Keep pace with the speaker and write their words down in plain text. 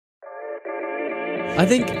I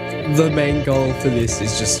think the main goal for this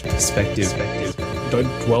is just perspective. Don't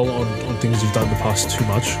dwell on things you've done in the past too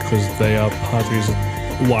much, because they are part of the reason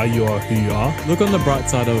why you are who you are. Look on the bright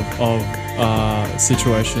side of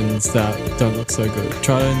situations that don't look so good.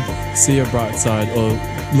 Try and see a bright side, or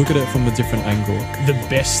look at it from a different angle. The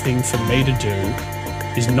best thing for me to do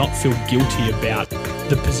is not feel guilty about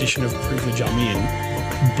the position of privilege I'm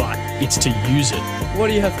in, but it's to use it. What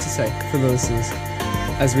do you have to say for the listeners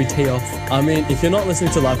as we tee off? I mean, if you're not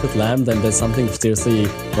listening to Life with Lamb, then there's something seriously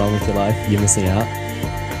wrong with your life. You're missing out.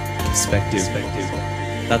 Perspective.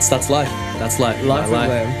 That's life. That's life. Life with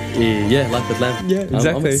Lamb. Yeah, Life with Lamb. Yeah,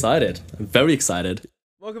 exactly. I'm excited. I'm very excited.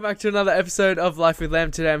 Welcome back to another episode of Life with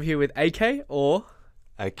Lamb. Today I'm here with AK, or...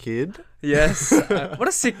 A kid? Yes. What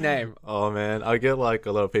a sick name. Oh man, I get like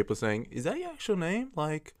a lot of people saying, "Is that your actual name?"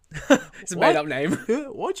 Like, It's a made-up name. yeah,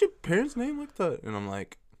 what's your parents' name like that? And I'm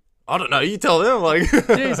like, I don't know. You tell them. Like,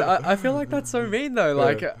 Jeez, I feel like that's so mean though.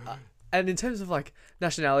 Like, Yeah. and in terms of like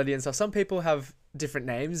nationality and stuff, some people have different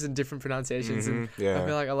names and different pronunciations, and yeah. I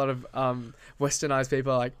feel like a lot of westernized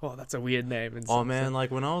people are like, "Oh, that's a weird name." And Oh stuff. man,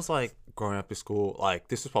 like when I was like growing up in school, like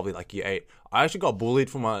this was probably like year 8. I actually got bullied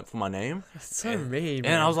for my name, That's so mean.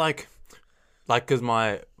 and I was like, cause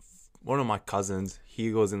one of my cousins,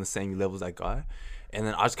 he was in the same level as that guy, and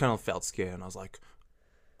then I just kind of felt scared, and I was like,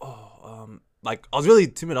 like I was really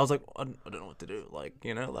timid. I was like, I don't know what to do, like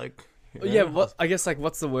you know, like. you Yeah, know? I guess like,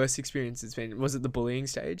 what's the worst experience it's been? Was it the bullying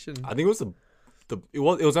stage? And I think it was it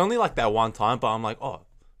was only like that one time, but I'm like, oh,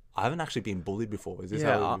 I haven't actually been bullied before. Is this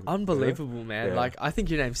how? unbelievable, man. Yeah. Like, I think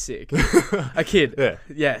your name's sick. A kid. Yeah.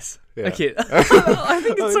 Yes. Yeah. A kid. I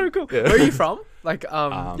think it's so cool. Yeah. Where are you from? Like,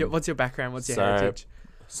 what's your background? What's your heritage?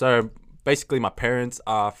 So basically, my parents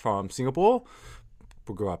are from Singapore.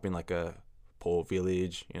 We grew up in like a poor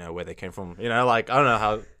village, you know, where they came from. You know, like I don't know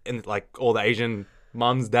how in like all the Asian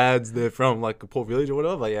mums, dads, they're from like a poor village or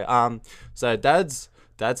whatever. But yeah. So dad's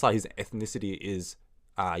like his ethnicity is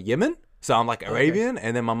Yemen. So I'm like Arabian,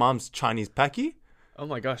 and then my mom's Chinese Paki. Oh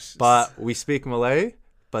my gosh. But we speak Malay,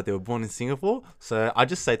 but they were born in Singapore. So I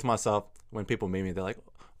just say to myself, when people meet me, they're like,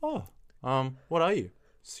 oh, what are you?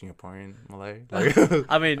 Singaporean, Malay? Like,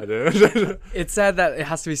 I mean, I don't know. it's sad that it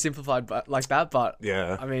has to be simplified but like that, but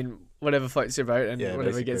Yeah. I mean, whatever floats your boat and Yeah,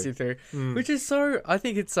 whatever gets you basically. through. Which is I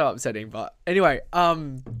think it's so upsetting. But anyway,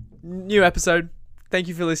 new episode. Thank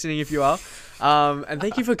you for listening if you are. And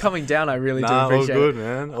thank you for coming down. I really do Nah, all appreciate good, it.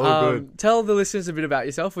 man. All good. Tell the listeners a bit about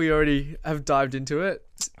yourself. We already have dived into it.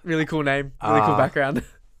 Really cool name. Really cool background.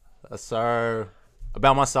 So,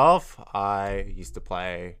 about myself, I used to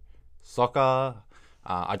play soccer.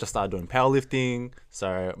 I just started doing powerlifting.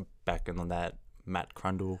 So, back in on that Matt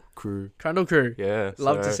Crundle crew. Crundle crew. Yeah.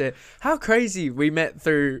 Love to so- see it. How crazy we met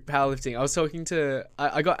through powerlifting. I was talking to...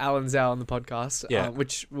 I got Alan Zhao on the podcast, Yeah.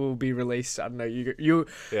 which will be released. I don't know. Yeah.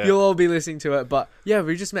 You'll all be listening to it. But yeah,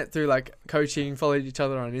 we just met through like coaching, followed each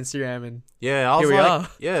other on Instagram, and Yeah, I was Here we like, are.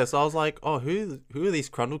 yeah, so I was like, oh, who are these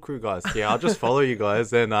Crundle crew guys? Yeah, I'll just follow you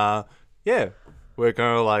guys, and yeah, we're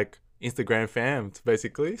kind of like Instagram fams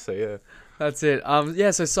basically. So yeah, that's it. Yeah,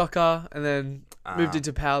 so soccer, and then moved Uh,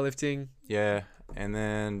 into powerlifting. yeah, and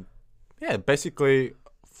then yeah, basically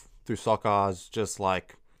through soccer, I was just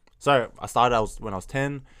like, so I started when I was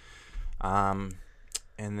 10, and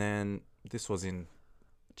then this was in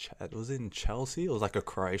Chelsea. It was like a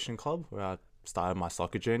Croatian club where I started my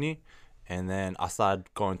soccer journey. And then I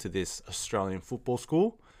started going to this Australian football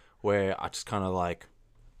school where I just kind of like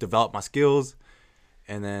developed my skills.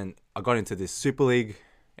 And then I got into this Super League,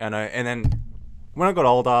 and then when I got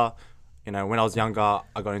older, you know, when I was younger,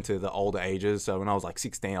 I got into the older ages. So when I was like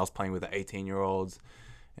 16, I was playing with the 18-year-olds.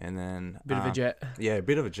 And then... Bit of a jet. Yeah, a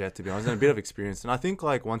bit of a jet, to be honest, and a bit of experience. And I think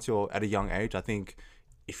like once you're at a young age, I think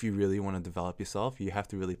if you really want to develop yourself, you have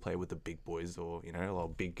to really play with the big boys or, you know, or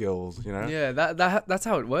big girls, you know? Yeah, that's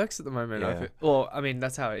how it works at the moment. Yeah. Well, I mean,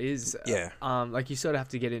 that's how it is. Yeah. Like you sort of have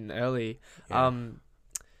to get in early. Yeah.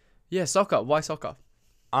 Yeah, soccer. Why soccer?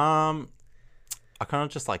 I kind of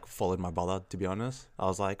just like followed my brother, to be honest. I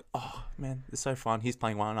was like, oh man, it's so fun. He's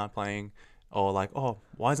playing, why am I playing? Or like, oh,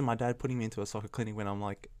 why isn't my dad putting me into a soccer clinic when I'm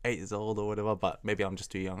like 8 years old or whatever? But maybe I'm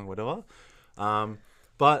just too young or whatever.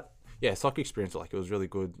 But yeah, soccer experience, like it was really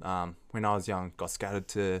good. When I was young, got scouted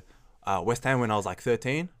to West Ham when I was like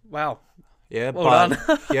 13. Wow. Yeah, Well but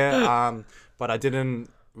done. yeah, but I didn't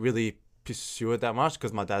really pursue it that much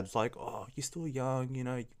because my dad's like, oh, you're still young, you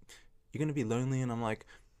know, you're gonna be lonely. And I'm like,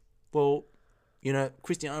 well, you know,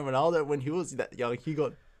 Cristiano Ronaldo, when he was that young, he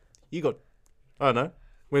got, I don't know,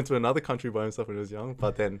 went to another country by himself when he was young.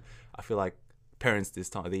 But then I feel like parents these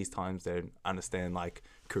times they don't understand like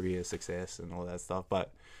career success and all that stuff.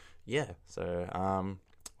 But yeah, so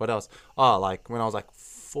what else? Oh, like when I was like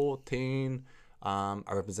 14, I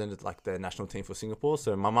represented like the national team for Singapore.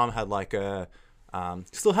 So my mum had like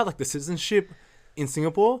still had like the citizenship in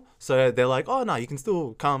Singapore. So they're like, oh no, you can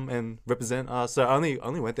still come and represent us. So I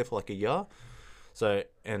only went there for like a year. So,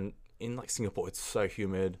 and in like Singapore, it's so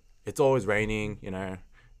humid. It's always raining, you know.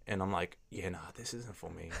 And I'm like, yeah, nah, this isn't for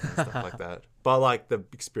me and stuff like that. But like the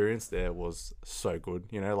experience there was so good,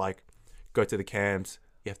 you know, like go to the camps,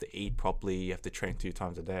 you have to eat properly, you have to train 2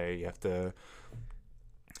 times a day, you have to,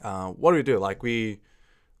 what do we do?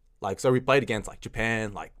 So we played against like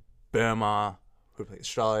Japan, like Burma, we played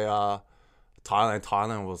Australia, Thailand.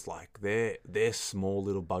 Thailand was like, they're small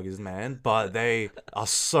little buggers, man, but they are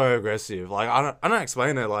so aggressive. Like, I don't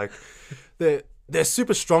explain it. Like, they're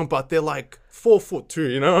super strong, but they're like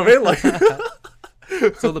 4'2", you know what I mean? Like,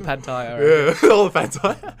 It's all the pad thai. I reckon. yeah, all the pad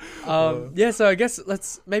thai. Yeah, so I guess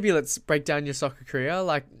let's break down your soccer career.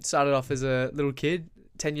 Like, started off as a little kid,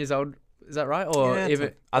 10 years old. Is that right? Or Yeah,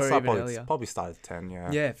 even, I'd or start even earlier? probably started at 10,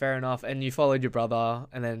 yeah. Yeah, fair enough. And you followed your brother,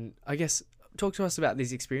 and then I guess talk to us about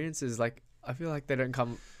these experiences. Like, I feel like they don't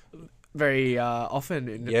come very often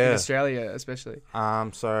in Australia, especially.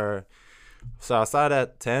 So I started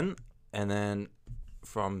at 10, and then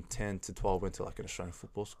from 10 to 12 went to like an Australian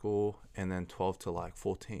football school, and then 12 to like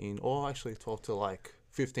 14, or actually 12 to like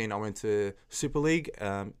 15, I went to Super League.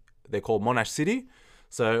 They're called Monash City.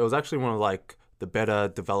 So it was actually one of like the better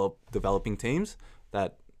developing teams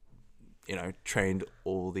that, you know, trained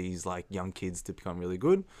all these like young kids to become really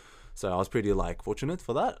good. So I was pretty like fortunate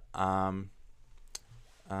for that. How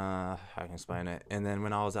can I explain it? And then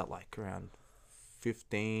when I was at like around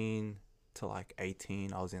 15 to like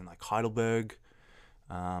 18, I was in like Heidelberg.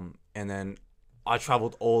 And then I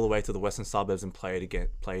traveled all the way to the Western Suburbs and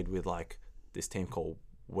played with like this team called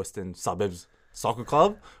Western Suburbs Soccer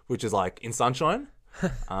Club, which is like in Sunshine,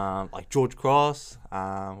 like George Cross.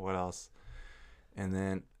 What else? And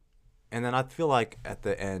then I feel like at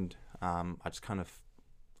the end, I just kind of,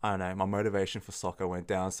 I don't know, my motivation for soccer went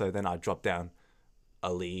down. So then I dropped down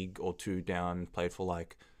a league or 2 down, played for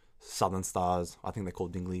like Southern Stars. I think they're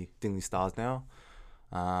called Dingley Stars now.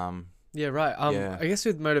 Yeah, right. Yeah. I guess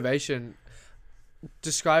with motivation,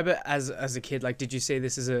 describe it as a kid. Like, did you see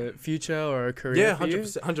this as a future or a career? Yeah, for you?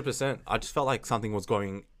 100%. I just felt like something was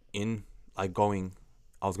I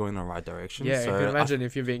was going in the right direction. Yeah, so you can imagine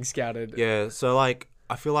if you're being scouted. Yeah, so like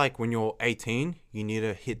I feel like when you're 18, you need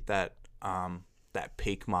to hit that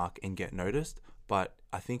peak mark and get noticed. But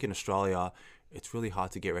I think in Australia, it's really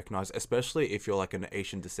hard to get recognized, especially if you're like an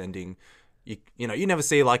Asian descending. You know, you never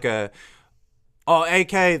see like AK,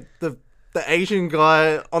 the Asian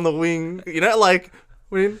guy on the wing. You know, like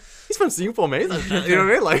when he's from Singapore, mate. You know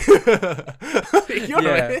what I mean? Like, you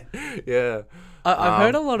know what I mean? Yeah. I've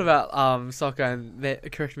heard a lot about soccer, and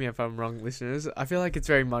correct me if I'm wrong, listeners. I feel like it's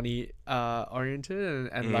very money oriented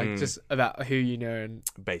and like just about who you know and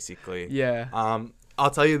Basically. yeah. I'll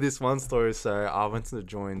tell you this one story. So I went to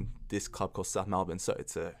join this club called South Melbourne. So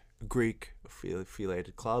it's a Greek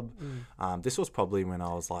affiliated club. This was probably when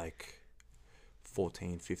I was like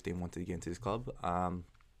 14, 15, wanted to get into this club.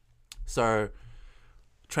 So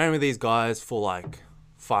trained with these guys for like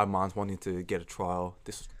 5 months, wanting to get a trial.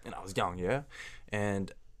 This was, and I was young, yeah.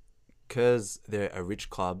 And because they're a rich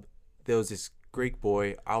club, there was this Greek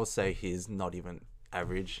boy. I would say he's not even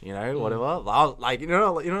average, you know, whatever. Like, you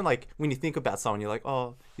know, like when you think about someone, you're like,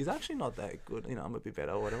 oh, he's actually not that good. You know, I'm a bit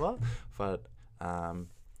better, or whatever. But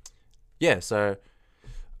yeah. So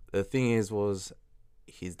the thing was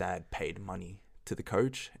his dad paid money to the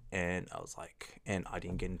coach, and I was like, and I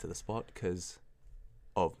didn't get into the spot because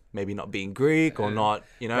of maybe not being Greek or not,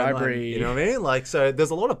 you know, like, you know what I mean? Like, so there's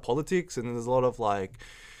a lot of politics and there's a lot of like,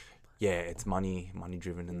 yeah, it's money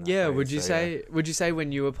driven in that Yeah, way. would you So, say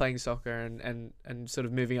when you were playing soccer and sort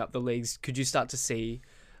of moving up the leagues, could you start to see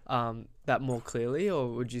that more clearly, or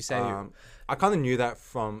would you say I kind of knew that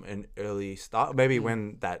from an early start, maybe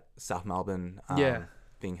when that South Melbourne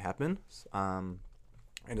thing happened, and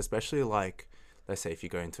especially like, let's say if you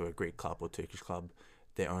go into a Greek club or Turkish club,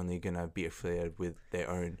 they're only going to be affiliated with their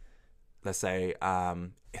own, let's say,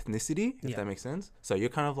 ethnicity, if that makes sense. So you're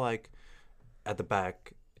kind of like at the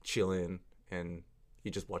back chilling and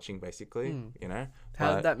you're just watching basically, you know.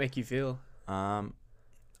 How did that make you feel?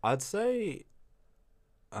 I'd say,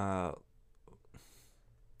 to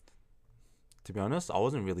be honest, I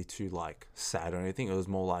wasn't really too like sad or anything. It was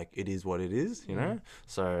more like it is what it is, you know.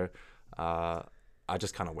 So I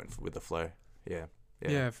just kind of went with the flow.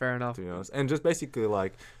 Yeah, fair enough. To be honest, and just basically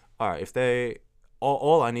like, all right, if they,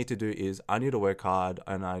 all I need to do is I need to work hard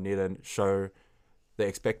and I need to show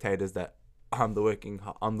the spectators that I'm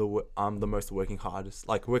the most working hardest,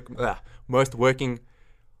 like most working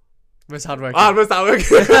Most hardworking. Most hardworking.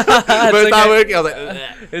 Most hardworking. I was like,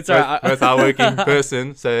 It's alright. most hardworking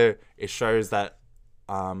person. So it shows that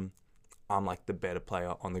I'm like the better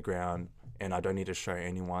player on the ground, and I don't need to show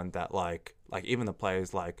anyone that like even the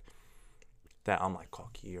players like that I'm like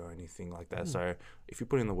cocky or anything like that. So if you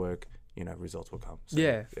put in the work, results will come. So,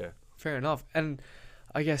 Yeah. Yeah. Fair enough. And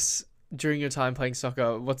I guess during your time playing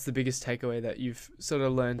soccer, what's the biggest takeaway that you've sort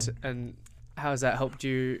of learned, and how has that helped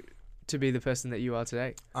you to be the person that you are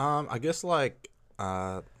today? I guess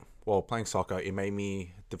playing soccer, it made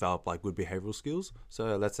me develop like good behavioral skills.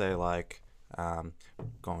 So let's say like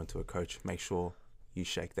going to a coach, make sure you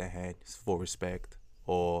shake their hand for respect,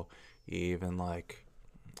 or even like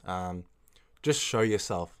just show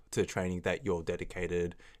yourself to training that you're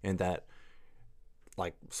dedicated, and that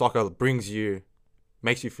like soccer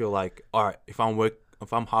makes you feel like, all right, if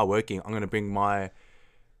I'm hardworking, I'm gonna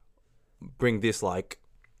bring this like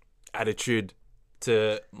attitude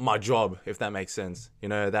to my job, if that makes sense.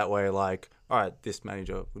 That way, like, all right, this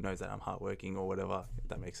manager knows that I'm hardworking or whatever, if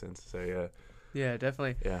that makes sense. So yeah. Yeah,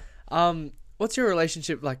 definitely. Yeah. What's your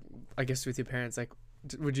relationship like, I guess, with your parents? Like,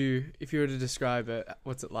 would you, if you were to describe it,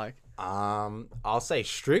 what's it like? I'll say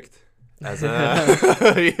strict, as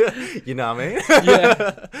a, you know what I mean?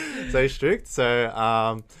 Yeah. So strict.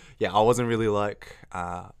 So, yeah, I wasn't really like,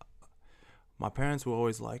 my parents were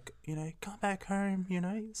always like, come back home,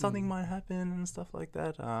 something might happen and stuff like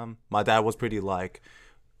that. My dad was pretty like,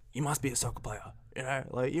 you must be a soccer player,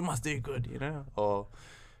 like you must do good, or,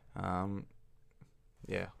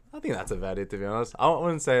 yeah, I think that's about it, to be honest. I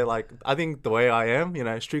wouldn't say like, I think the way I am,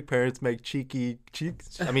 strict parents make cheeky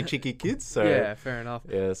kids. So yeah, fair enough.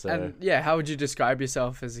 Yeah. So and yeah, how would you describe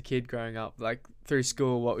yourself as a kid growing up? Like through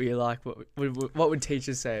school, what were you like? What would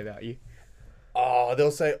teachers say about you? Oh,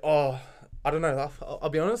 they'll say, I don't know. I'll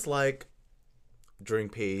be honest, like during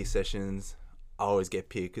PE sessions, I always get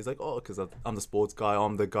picked. It's like, because I'm the sports guy.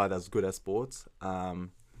 I'm the guy that's good at sports. I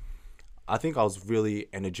think I was really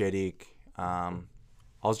energetic.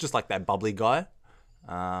 I was just like that bubbly guy.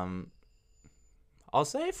 I'll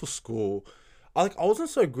say for school, I wasn't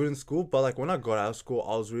so good in school, but like when I got out of school,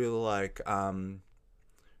 I was really like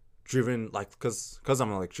driven, like because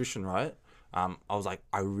I'm an electrician, right? I was like,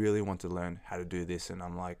 I really want to learn how to do this, and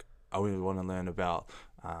I'm like, I really want to learn about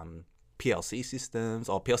PLC systems.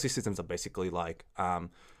 Or PLC systems are basically like,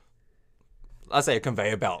 let's say a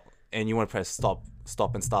conveyor belt, and you want to press stop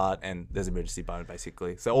and start, and there's an emergency button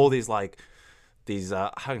basically. So all these like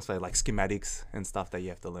how can I say, like schematics and stuff that you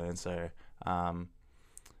have to learn. So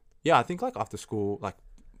yeah, I think like after school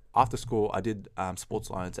I did sports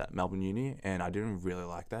science at Melbourne Uni, and I didn't really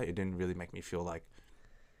like that. It didn't really make me feel like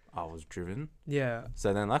I was driven. Yeah.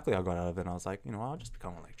 So then luckily I got out of it, and I was like, I'll just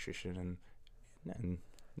become an electrician, and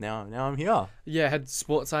now I'm here. Yeah, had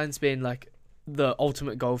sports science been like the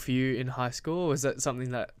ultimate goal for you in high school? Or was that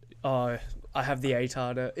something that, I have the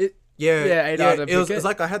ATAR to... It's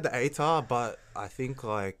like I had the ATAR, but I think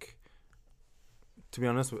like, to be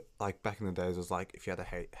honest, like back in the days, it was like if you had a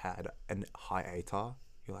high ATAR,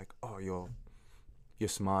 you're like, you're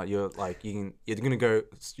smart, you're like you're gonna go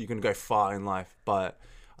far in life. But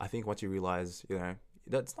I think once you realize,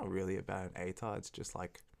 that's not really about an ATAR. It's just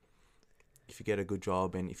like if you get a good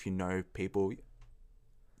job and if you know people,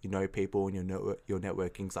 and your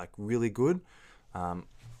networking's like really good.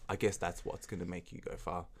 I guess that's what's gonna make you go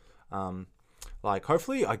far. Like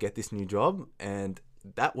hopefully I get this new job, and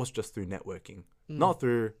that was just through networking, not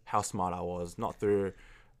through how smart I was, not through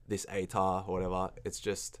this ATAR or whatever. It's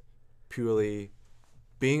just purely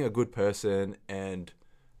being a good person and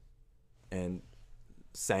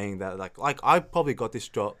saying that like I probably got this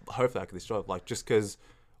job, hopefully I get this job, like just because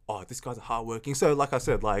this guy's hardworking. So like I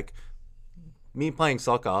said, like me playing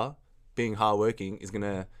soccer, being hardworking is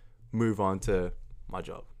gonna move on to my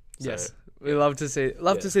job. So, yes. We love to see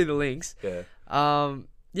the links. Yeah.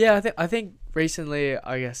 Yeah, I think recently,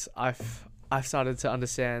 I guess I've started to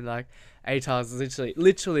understand like ATAR is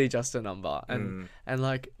literally just a number, and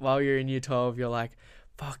like while you're in year 12, you're like,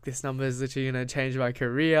 fuck, this number is literally gonna change my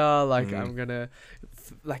career. Like I'm gonna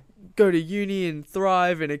like go to uni and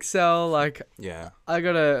thrive and excel. Like I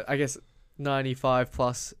got I guess 95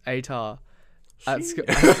 plus ATAR. No,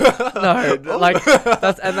 like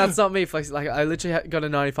that's not me flexing. Like I literally got a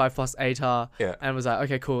 95 plus ATAR, and was like,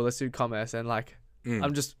 okay, cool, let's do commerce, and like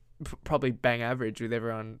I'm just probably bang average with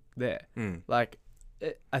everyone there. Like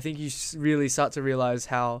I think you really start to realize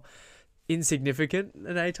how insignificant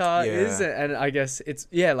an ATAR is, and I guess it's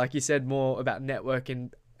like you said, more about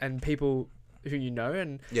networking and people who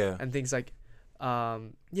and things like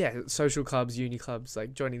social clubs, uni clubs,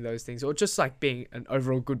 like joining those things, or just like being an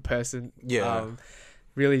overall good person.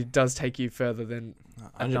 really does take you further than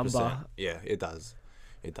a 100%. number. Yeah, it does.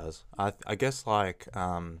 It does. I guess like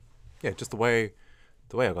just the way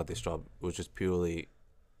I got this job was just purely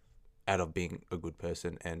out of being a good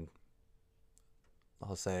person, and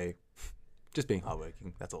I'll say just being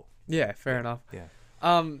hardworking. That's all. Yeah, fair enough. Yeah.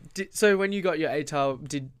 So when you got your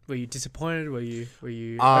ATAR, were you disappointed? Were you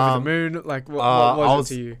over the moon? Like what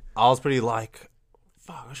was it to you? I was pretty like,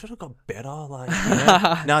 fuck, I should have got better. Like, you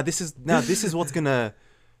know? now this is what's gonna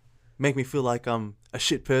make me feel like I'm a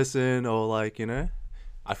shit person, or like, you know,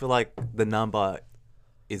 I feel like the number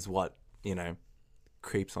is what, you know,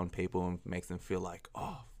 creeps on people and makes them feel like,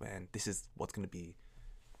 oh man, this is what's gonna be.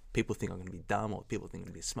 People think I'm gonna be dumb, or people think I'm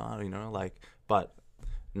gonna be smart, you know, like, but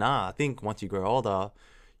nah, I think once you grow older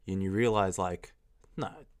and you realize like, no,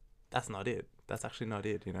 that's not it. That's actually not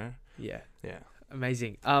it, you know? Yeah. Yeah.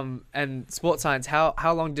 Amazing. And sports science,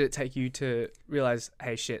 how long did it take you to realize,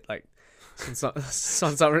 hey, shit, like, it's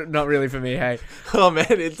not really for me, hey? Oh man,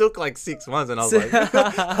 it took like 6 months, and I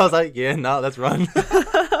was like, yeah, no, let's run.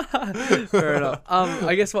 Fair enough.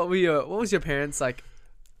 I guess what was your parents like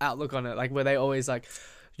outlook on it? Like, were they always like,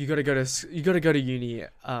 you gotta go to uni,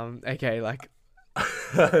 okay, like,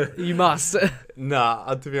 you must.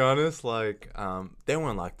 Nah, to be honest, like, they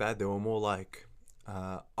weren't like that. They were more like,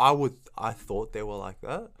 I thought they were like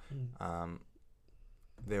that.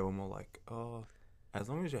 They were more like, oh, as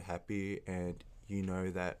long as you're happy and you know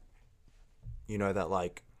that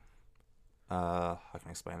like, how can I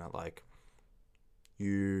explain it? Like,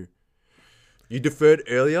 you deferred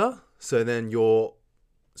earlier, so then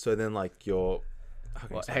like your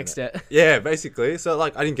what, hex debt? Yeah, basically. So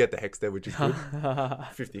like, I didn't get the hex debt, which is good.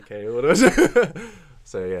 50K or whatever.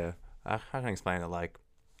 So yeah, how can I explain it? Like,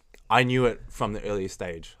 I knew it from the earliest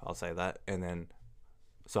stage, I'll say that, and then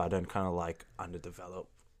so I don't kind of like underdevelop,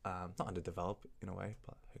 not underdevelop in a way,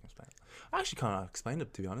 but how can I explain it? I actually kind of explained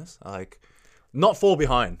it, to be honest. Like, not fall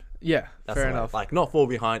behind. Yeah, That's fair the way. enough. Like, not fall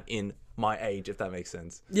behind in my age, if that makes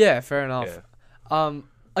sense. Yeah, fair enough. Yeah.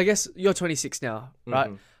 I guess you're 26 now, right?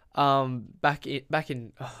 Mhm. Back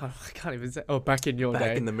in oh, I can't even say. Oh, back in your Back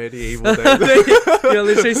day. in the medieval days. You're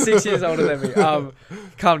literally 6 years older than me.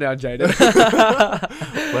 Calm down, Jaden.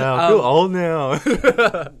 Wow, I feel old now.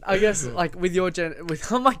 I guess like with your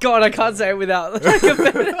oh my god, I can't say it without.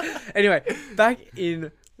 Anyway, back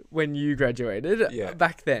in when you graduated, Yeah.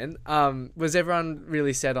 back then, was everyone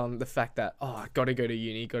really set on the fact that I gotta go to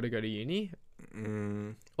uni,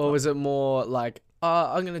 or was it more like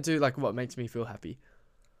I'm gonna do like what makes me feel happy?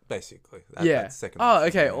 Basically. That's second oh, option,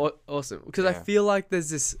 okay, yeah. awesome. Because I Yeah. feel like there's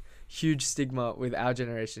this huge stigma with our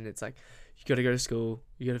generation. It's like you got to go to school,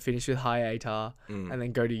 you got to finish with high ATAR, and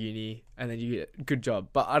then go to uni, and then you get a good job.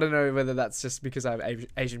 But I don't know whether that's just because I have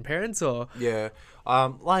Asian parents or Yeah.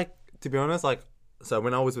 Like, to be honest, like, so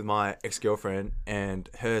when I was with my ex-girlfriend and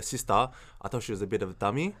her sister, I thought she was a bit of a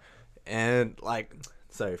dummy. And, like,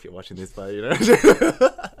 sorry if you're watching this, but, you know,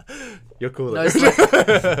 you're cool. no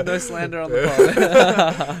slander on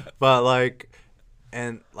the pod. But, like,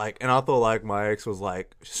 and I thought, like, my ex was,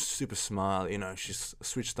 like, super smart, you know, she's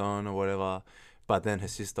switched on or whatever. But then her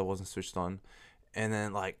sister wasn't switched on. And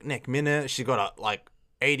then, like, next minute, she got a, like,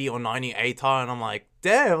 80 or 90 ATAR, and I'm like,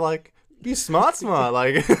 damn, like, you smart,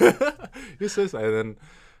 like, you're so smart. And then,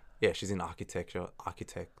 yeah, she's in architect,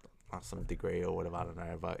 some degree or whatever, I don't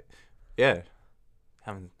know. But, yeah,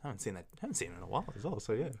 haven't seen it in a while as well,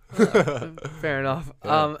 so yeah. Fair enough.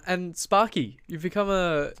 Yeah. And Sparky, you've become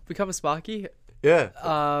a Sparky. Yeah.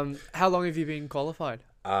 How long have you been qualified?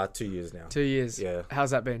 2 years now. 2 years. Yeah.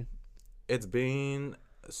 How's that been? It's been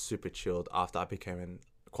super chilled after I became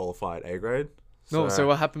a qualified A grade. So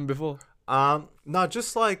what happened before? No,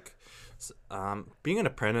 just like being an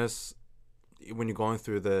apprentice, when you're going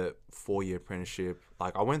through the 4-year apprenticeship,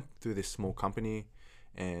 like I went through this small company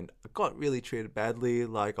and I got really treated badly.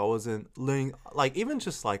 Like I wasn't learning, like even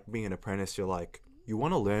just like being an apprentice, you're like, you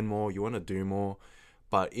want to learn more, you want to do more,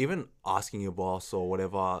 but even asking your boss or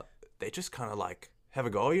whatever, they just kind of like have a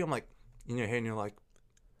go at you. I'm like, in your head, and you're like,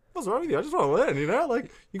 what's wrong with you? I just want to learn, you know?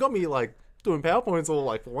 Like, you got me like doing PowerPoints all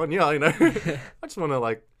like for 1 year, you know? I just want to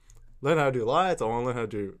like learn how to do lights. I want to learn how to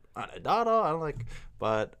do data. I don't like,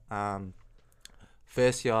 but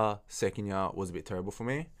first year, second year was a bit terrible for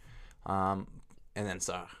me. And then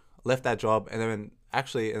so I left that job, and then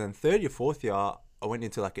third year, fourth year, I went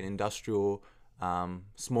into like an industrial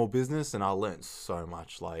small business, and I learned so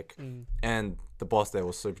much. Like, and the boss there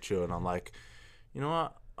was super chill, and I'm like, you know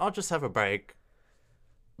what? I'll just have a break.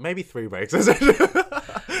 Maybe 3 breaks.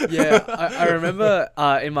 Yeah, I remember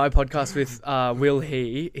in my podcast with Will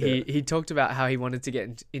he talked about how he wanted to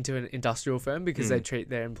get into an industrial firm because they treat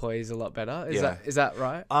their employees a lot better. Is that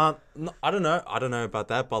right? No, I don't know about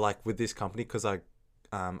that, but like with this company, because I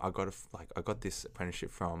got this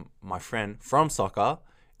apprenticeship from my friend from soccer,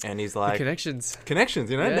 and he's like Connections, yes.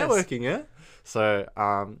 Networking, yeah. So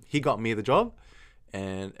he got me the job,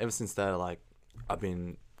 and ever since that, like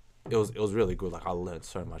it was really good. Like I learned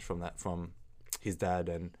so much from his dad,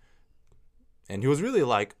 and he was really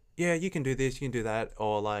like, yeah, you can do this, you can do that,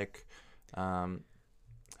 or like, how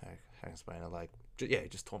can I explain it? Like, he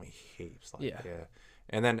just taught me heaps. Like, yeah.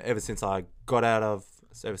 And then ever since I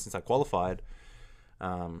qualified,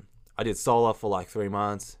 I did solar for like 3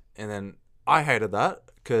 months, and then I hated that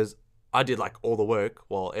because I did like all the work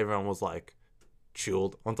while everyone was like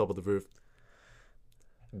chilled on top of the roof,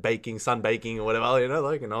 sun baking or whatever,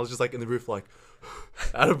 like, and I was just like in the roof, like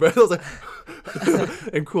out of breath. I was like,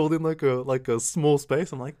 and crawled in like a small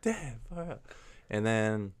space. I'm like, damn. And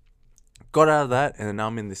then got out of that, and then now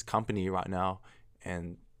I'm in this company right now,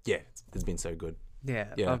 and yeah, it's been so good. Yeah,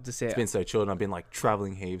 love to see it. It's been so chill, and I've been like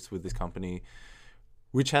traveling heaps with this company,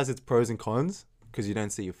 which has its pros and cons because you don't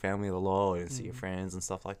see your family a lot, or you don't see your friends and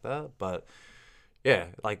stuff like that. But yeah,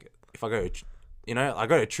 like if I go, I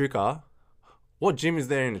go to Truka. What gym is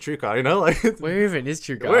there in the Truka? Like where even is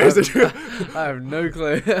Truka? Where is the Truka? I have no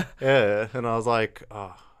clue. Yeah, and I was like,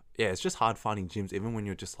 oh, yeah, it's just hard finding gyms, even when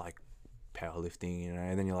you're just like powerlifting,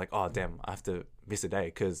 and then you're like, oh damn, I have to miss a day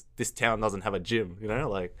because this town doesn't have a gym,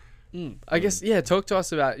 like. I guess, yeah, talk to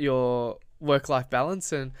us about your work-life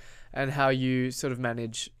balance and how you sort of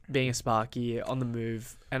manage being a Sparky on the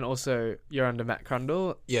move, and also you're under Matt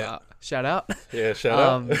Crundle. Yeah. Shout out. Yeah, shout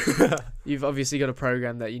out. You've obviously got a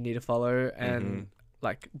program that you need to follow, and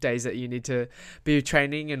like days that you need to be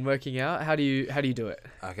training and working out. How do you do it?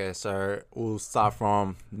 Okay, so we'll start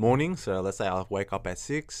from morning. So let's say I'll wake up at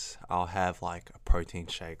 6. I'll have like a protein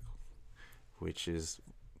shake, which is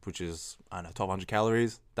I don't know, 1,200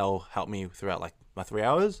 calories. That'll help me throughout like my 3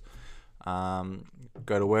 hours.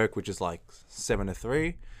 Go to work, which is like 7 to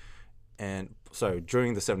 3, and so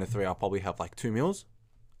during the 7 to 3, I'll probably have like 2 meals,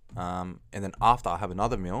 and then after I have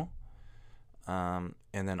another meal, and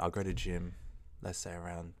then I'll go to gym. Let's say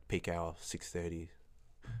around peak hour 6:30,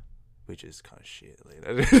 which is kind of shit.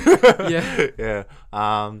 Yeah.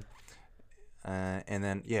 And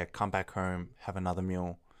then come back home, have another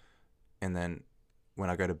meal, and then when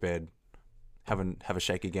I go to bed, have a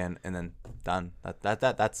shake again, and then done.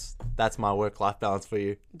 That's my work-life balance for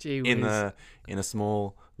you. Gee whiz. In a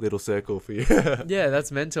small little circle for you. Yeah,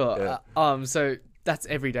 that's mental. Yeah. So that's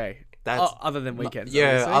every day. That's other than weekends. Yeah,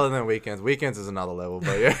 obviously. Other than weekends. Weekends is another level,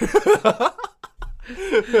 but yeah.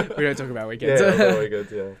 We don't talk about weekends. Yeah,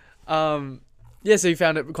 weekends. Yeah. Yeah. So you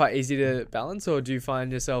found it quite easy to balance, or do you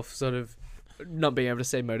find yourself sort of not being able to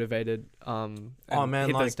stay motivated? And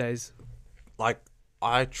hit those days. Like,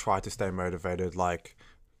 I try to stay motivated, like,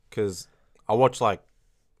 because I watch like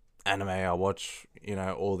anime, I watch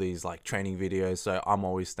all these like training videos, so I'm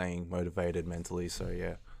always staying motivated mentally. So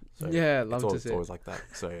yeah. Love to see. It's always like that.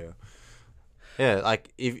 So yeah. Yeah,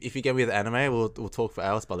 like if you get me with anime, we'll talk for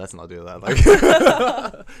hours, but let's not do that. Like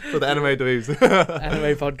for the anime dweebs.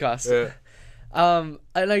 Anime podcast. Yeah. And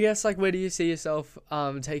I guess, like, where do you see yourself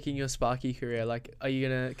taking your Sparky career? Like, are you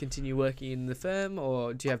gonna continue working in the firm,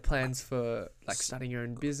 or do you have plans for like starting your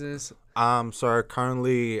own business? So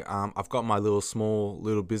currently, I've got my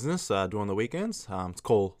small business I do on the weekends. It's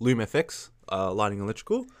called Loom FX, Lighting and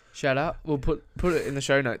Electrical. Shout out. We'll put it in the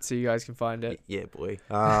show notes so you guys can find it. Yeah, boy.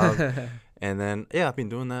 And then I've been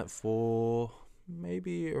doing that for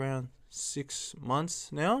maybe around 6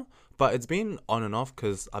 months now, but it's been on and off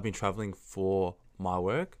because I've been traveling for my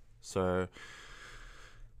work. So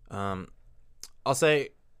I'll say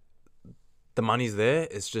the money's there.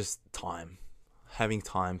 It's just having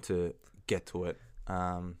time to get to it.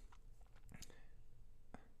 I'll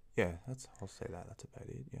say that. That's about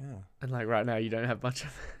it. Yeah. And like right now, you don't have much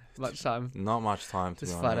time. Not much time to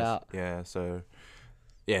just be flat honest. out. Yeah. So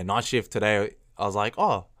night shift today. I was like,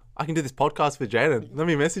 oh, I can do this podcast for Jaden. Let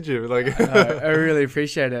me message him. Like, I really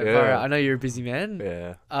appreciate it. Yeah. I know you're a busy man.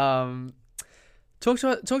 Yeah. Talk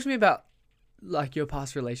to me about like your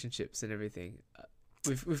past relationships and everything.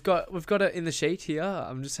 We've got it in the sheet here.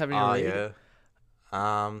 I'm just having a read. Yeah.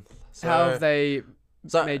 So, how have they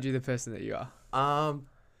made you the person that you are?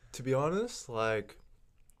 To be honest, like,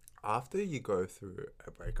 after you go through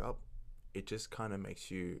a breakup, it just kind of makes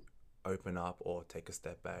you open up or take a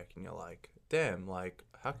step back, and you're like, damn, like,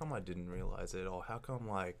 how come I didn't realize it, or how come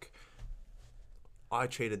like I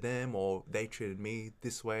treated them or they treated me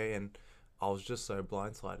this way, and I was just so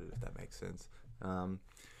blindsided, if that makes sense.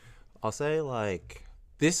 I'll say like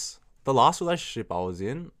the last relationship I was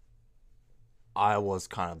in, I was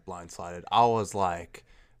kind of blindsided. I was like,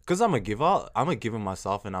 because I'm a giver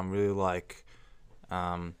myself, and I'm really like,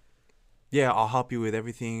 yeah, I'll help you with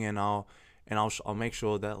everything, and I'll make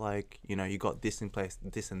sure that, like, you know, you got this in place,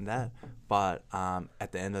 this and that. But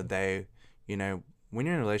at the end of the day, you know, when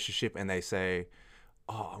you're in a relationship and they say,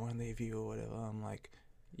 oh, I want to leave you or whatever, I'm like,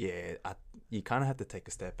 yeah, you kind of have to take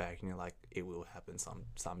a step back, and you're like, it will happen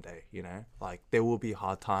someday, you know? Like, there will be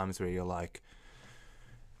hard times where you're like,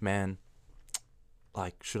 man,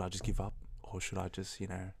 like, should I just give up, or should I just, you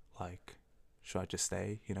know, like, should I just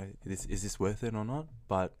stay? You know, is this worth it or not?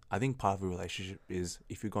 But I think part of a relationship is,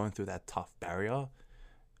 if you're going through that tough barrier,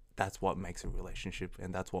 that's what makes a relationship,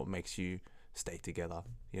 and that's what makes you stay together.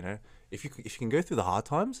 You know, if you can go through the hard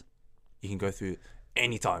times, you can go through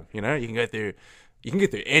any time. You know, you can go through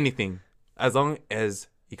anything, as long as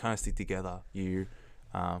you kind of stick together. You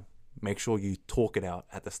make sure you talk it out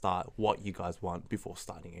at the start, what you guys want, before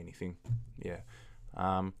starting anything. Yeah.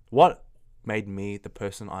 What made me the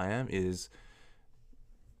person I am is,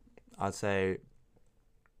 I'd say,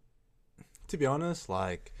 to be honest,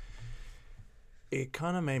 like, it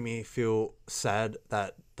kind of made me feel sad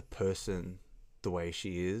that the person, the way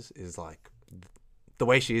she is like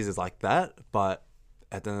that. But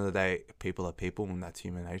at the end of the day, people are people, and that's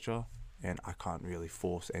human nature, and I can't really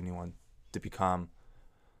force anyone to become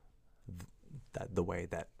the way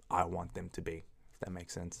that I want them to be, if that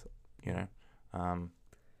makes sense, you know.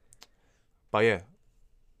 But yeah,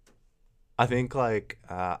 I think, like,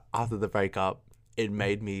 after the breakup, it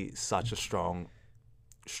made me such a strong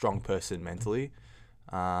person mentally.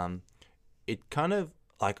 It kind of,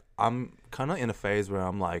 like, I'm kind of in a phase where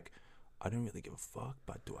I'm like, I don't really give a fuck,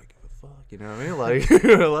 but do I give a fuck? You know what I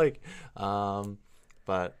mean? Like,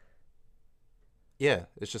 but yeah,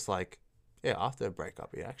 it's just like, yeah, after a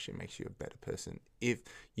breakup, it actually makes you a better person.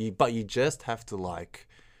 But you just have to, like,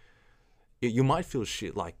 you might feel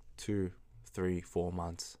shit like 2, 3, 4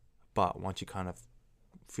 months, but once you kind of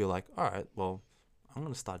feel like, all right, well, I'm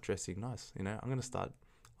going to start dressing nice, you know, I'm going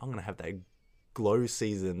to have that glow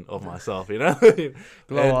season of myself, you know,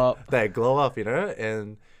 that glow up, you know,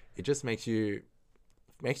 and it just makes you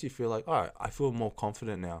feel like, all right, I feel more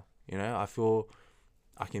confident now, you know, I feel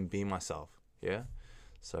I can be myself. Yeah.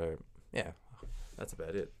 So yeah, that's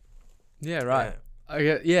about it. Yeah. Right.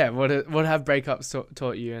 Yeah. What have breakups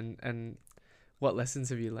taught you, and what lessons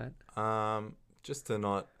have you learned? Just to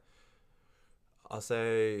not, I'll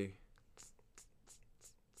say,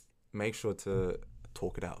 make sure to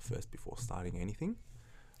talk it out first before starting anything.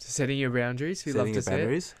 So setting your boundaries. We love to say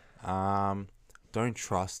it. Don't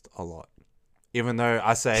trust a lot. Even though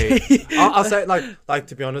I say, I'll say, like,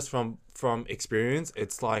 to be honest, from experience,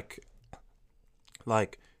 it's like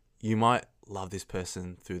you might love this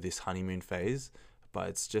person through this honeymoon phase, but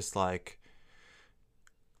it's just like,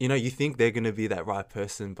 you know, you think they're going to be that right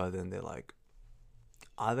person, but then they're like,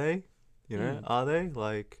 are they? You know, are they?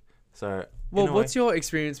 Like, so. Well, what's your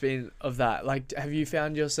experience been of that? Like, have you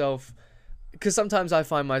found yourself, because sometimes I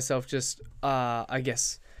find myself just, I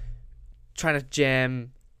guess, trying to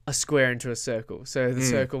jam a square into a circle. So the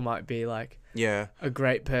circle might be like, yeah, a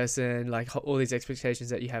great person, like all these expectations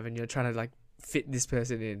that you have, and you're trying to, like, fit this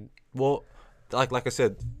person in. Well, like I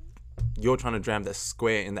said, you're trying to jam that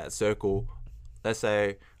square in that circle. Let's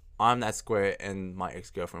say I'm that square and my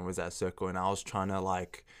ex-girlfriend was that circle, and I was trying to,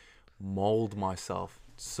 like, mold myself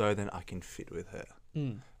so that I can fit with her.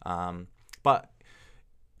 But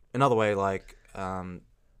another way, like, I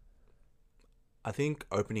think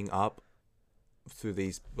opening up through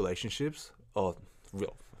these relationships,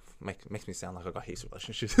 makes me sound like I got heaps of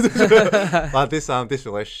relationships. But this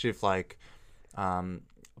relationship, like,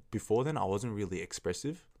 before then I wasn't really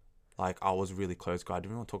expressive. Like, I was really closed guy. I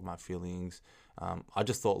didn't really talk about feelings. I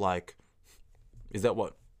just thought, like, is that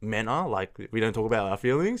what men are? Like, we don't talk about our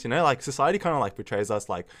feelings, you know? Like, society kind of, like, portrays us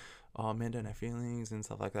like, oh, men don't have feelings and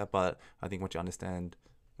stuff like that. But I think what you understand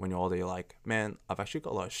when you're older, you're like, man, I've actually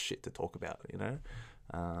got a lot of shit to talk about, you know?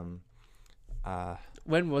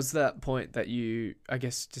 When was that point that you, I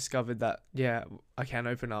guess, discovered that, yeah, I can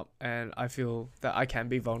open up and I feel that I can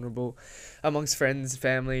be vulnerable amongst friends,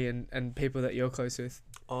 family, and people that you're close with?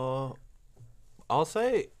 I'll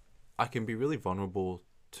say I can be really vulnerable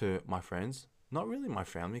to my friends. Not really my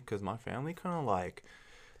family, because my family kind of, like,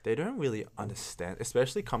 they don't really understand,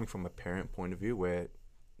 especially coming from a parent point of view, where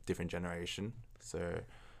different generation. So,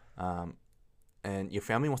 and your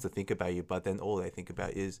family wants to think about you, but then all they think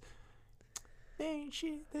about is, they ain't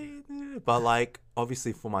shit. But, like,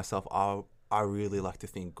 obviously for myself, I really like to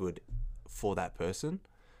think good for that person.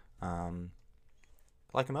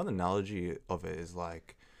 Like another analogy of it is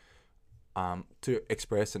like to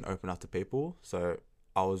express and open up to people. So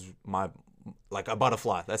I was like a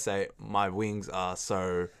butterfly. Let's say my wings are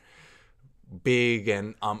so big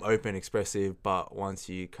and I'm open, expressive, but once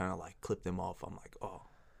you kind of like clip them off, I'm like, oh,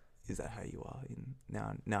 is that how you are? And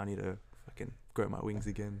now I need to fucking grow my wings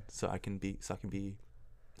again so I can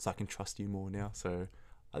trust you more now. So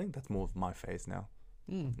I think that's more of my phase now.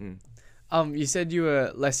 You said you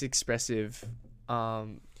were less expressive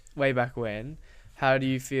way back when. How do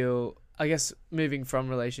you feel, I guess, moving from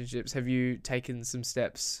relationships? Have you taken some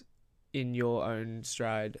steps in your own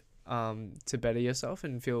stride to better yourself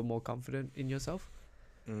and feel more confident in yourself?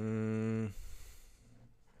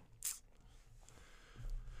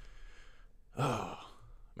 Oh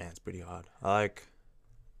man, it's pretty hard. Like,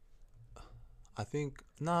 I think,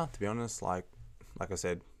 to be honest, like I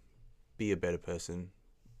said, be a better person,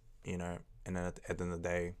 you know, and then at the end of the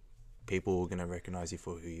day, people are going to recognize you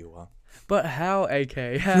for who you are. But how,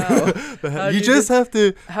 AK? How? You just have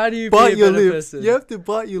to how do you bite be a your better lip. person? You have to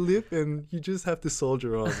bite your lip and you just have to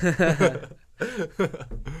soldier on.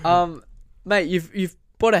 Mate, you've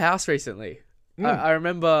bought a house recently. I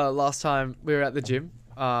remember last time we were at the gym.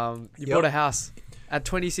 You bought a house at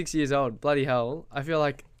 26 years old. Bloody hell. I feel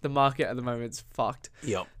like the market at the moment's fucked.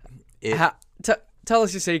 Yep. Tell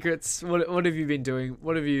us your secrets. What have you been doing?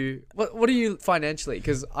 What are you financially?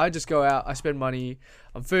 Because I just go out, I spend money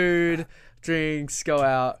on food, drinks, go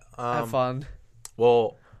out, have fun.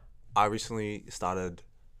 Well, I recently started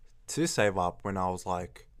to save up when I was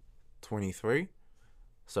like 23.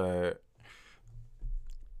 So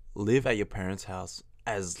live at your parents' house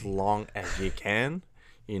as long as you can.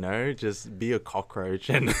 You know, just be a cockroach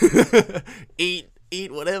and eat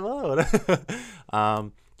whatever.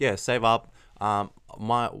 Save up.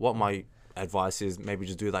 My advice is maybe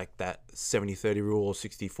just do like that 70-30 rule or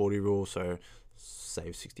 60-40 rule. So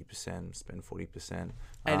save 60%, spend 40%.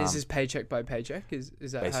 And is this paycheck by paycheck? Is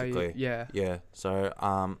that basically, how you? Yeah. Yeah. So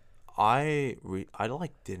I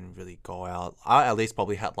didn't really go out. I at least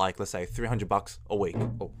probably had like, let's say $300 a week.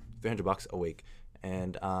 Oh, $300 a week,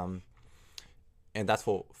 and that's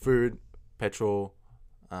for food, petrol,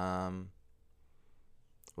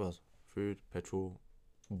 food, petrol,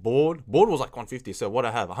 board was like 150. So what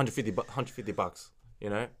I have, $150, you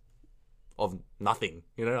know, of nothing,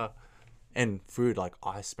 you know. And food, like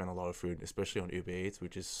I spend a lot of food, especially on Uber Eats,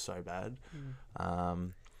 which is so bad.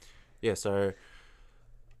 So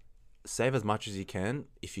save as much as you can.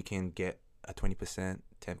 If you can get a 20%,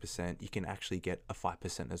 10%, you can actually get a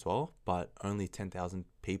 5% as well. But only 10,000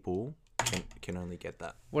 people can only get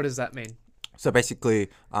that. What does that mean? So basically,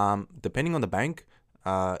 depending on the bank,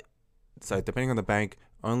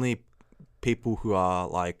 only people who are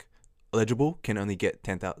like eligible can only get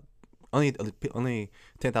 10,000. Only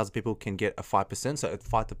 10,000 people can get a 5%, so a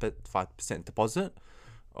 5% deposit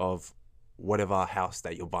of whatever house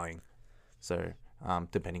that you're buying. So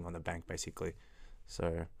depending on the bank, basically.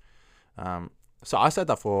 So I set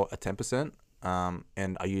that for a 10%,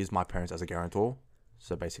 and I use my parents as a guarantor.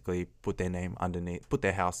 So basically, put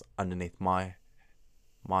their house underneath my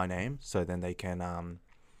name, so then they can.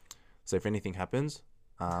 So if anything happens,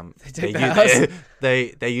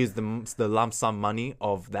 they use the lump sum money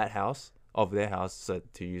of their house, so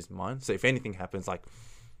to use mine. So if anything happens, like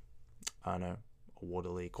I don't know, a water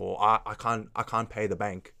leak, or I can't pay the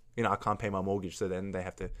bank, you know, I can't pay my mortgage, so then they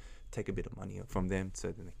have to take a bit of money from them,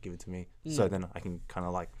 so then they give it to me, so then I can kind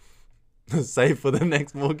of like save for the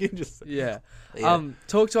next mortgage. Yeah.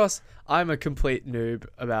 Talk to us. I'm a complete noob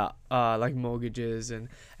about like mortgages and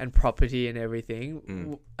property and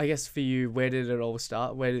everything. I guess for you, where did it all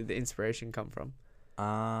start? Where did the inspiration come from?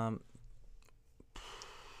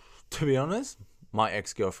 To be honest, my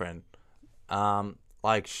ex-girlfriend,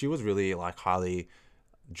 like she was really like highly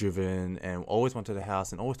driven and always wanted a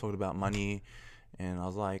house and always talked about money, and I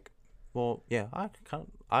was like, well, yeah,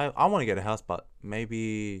 I want to get a house, but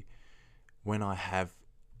maybe when I have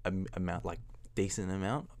amount, like decent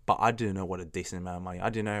amount, but I didn't know what a decent amount of money. I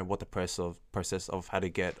didn't know what the process of how to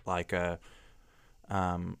get like a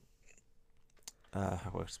how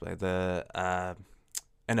do I explain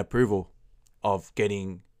an approval of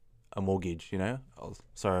getting a mortgage, you know.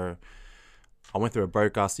 So I went through a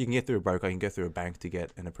broker. So you can get through a broker, you can go through a bank to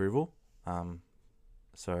get an approval.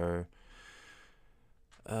 So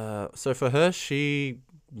for her, she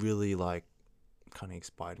really like kind of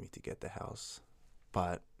inspired me to get the house.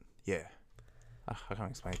 But yeah, I can't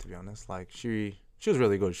explain, to be honest. Like she was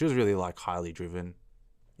really good. She was really like highly driven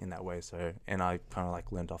in that way. So, and I kind of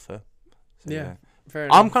like learned off her. So, yeah. Fair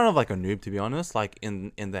enough. I'm kind of like a noob, to be honest, like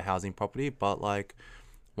in the housing property, but like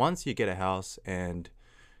once you get a house and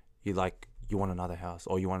you want another house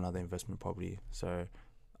or you want another investment property. So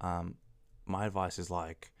my advice is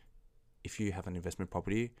like, if you have an investment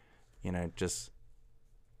property, just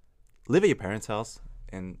live at your parents' house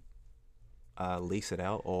and lease it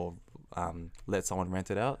out, or let someone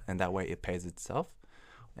rent it out, and that way it pays itself.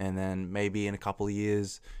 And then maybe in a couple of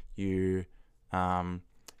years you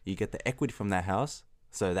get the equity from that house,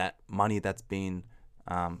 so that money that's been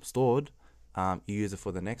stored, you use it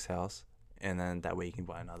for the next house, and then that way you can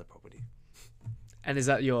buy another property. And is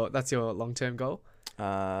that's your long-term goal?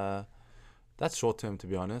 That's short-term, to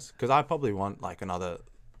be honest, because I probably want like another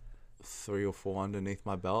 3 or 4 underneath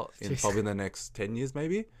my belt in probably the next 10 years,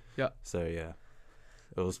 maybe. Yeah. So yeah,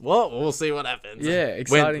 we'll see what happens. Yeah,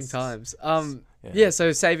 exciting times.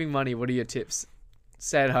 So saving money, what are your tips?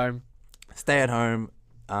 Stay at home,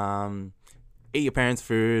 eat your parents'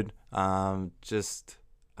 food, just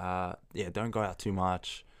don't go out too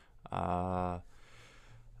much,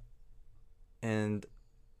 and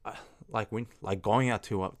going out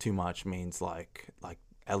too much means like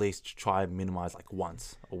at least try and minimize like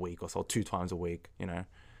once a week or so, 2 times a week,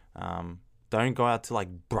 don't go out to like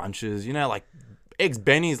brunches, like eggs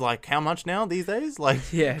Benny's like how much now these days, like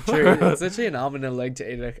yeah, true. It's actually an arm and a leg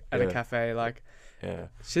to eat at a cafe, like yeah,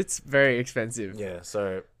 shit's very expensive. Yeah,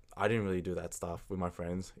 so I didn't really do that stuff with my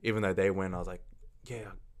friends, even though they went. I was like, yeah,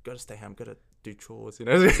 I gotta stay home, gotta do chores,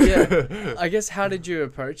 Yeah, I guess, how did you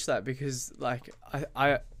approach that? Because like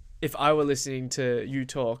I if I were listening to you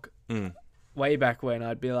talk way back when,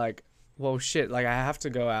 I'd be like, well, shit, like I have to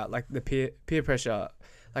go out, like the peer pressure,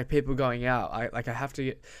 like people going out, I have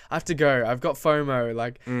to go. I've got FOMO,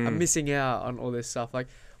 like I'm missing out on all this stuff. Like,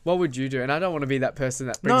 what would you do? And I don't want to be that person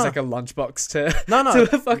that brings like a lunchbox to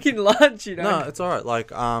to a fucking lunch, No, it's all right.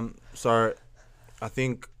 Like, so I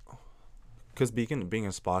think because being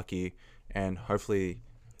a Sparky, and hopefully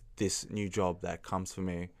this new job that comes for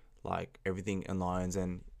me, like everything aligns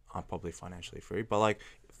and I'm probably financially free. But like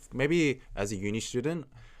maybe as a uni student,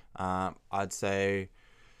 I'd say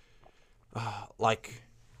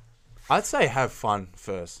have fun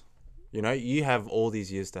first. You have all these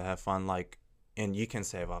years to have fun, like, and you can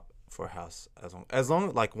save up for a house as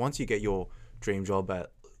long like once you get your dream job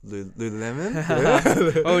at Lululemon.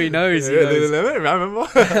 Oh, he knows. Lululemon, remember?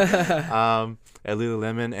 At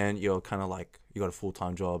Lululemon, and you're kind of like, you got a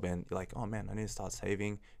full-time job, and you're like, oh man, I need to start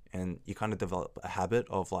saving, and you kind of develop a habit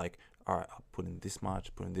of like, all right, I'll put in this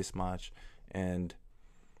much, and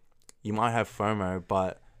you might have FOMO,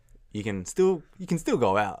 but you can still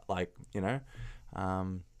go out, like, And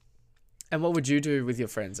what would you do with your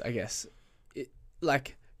friends? I guess,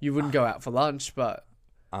 like, you wouldn't go out for lunch, but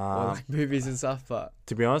or like movies and stuff. But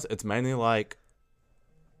to be honest, it's mainly like,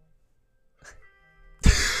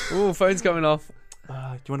 oh, phone's coming off. Do you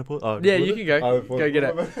want to pull? Oh, yeah, you can go. Go get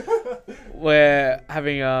it. We're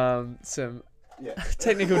having some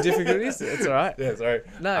technical difficulties. It's all right. Yeah, sorry.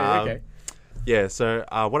 No, you're okay. Yeah, so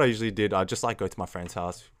what I usually did, I just like go to my friend's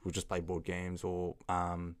house. We'll just play board games or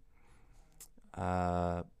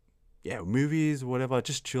movies or whatever.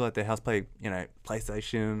 Just chill at their house, play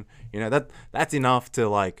PlayStation. That's enough to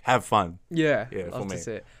like have fun. Yeah, for me.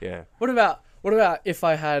 Yeah. What about if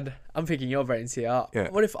I had? I'm picking your brains here. Yeah.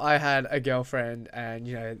 What if I had a girlfriend and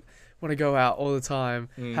want to go out all the time,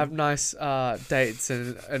 have nice dates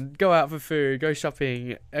and go out for food, go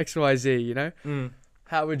shopping, XYZ.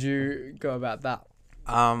 How would you go about that?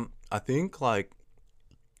 I think like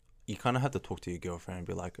you kind of have to talk to your girlfriend and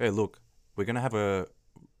be like, hey, look, we're gonna have a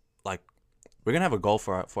goal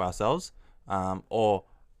for ourselves, or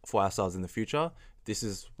for ourselves in the future. This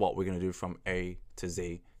is what we're gonna do from A to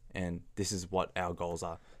Z, and this is what our goals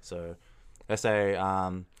are. So let's say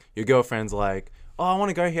your girlfriend's like, oh, I want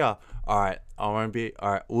to go here. All right,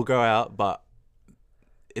 we'll go out, but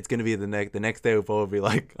it's gonna be the next day will probably be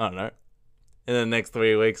like, I don't know, in the next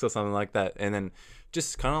 3 weeks or something like that. And then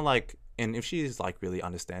just kind of like, and if she's like really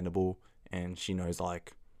understandable and she knows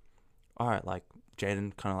like, all right, like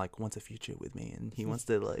Jaden kind of like wants a future with me and he wants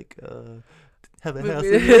to like have a house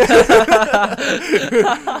with me.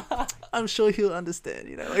 I'm sure he'll understand,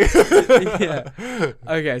 Yeah.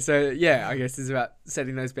 Okay, so yeah, I guess it's about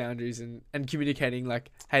setting those boundaries and communicating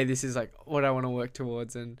like, hey, this is like what I want to work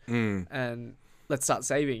towards, and let's start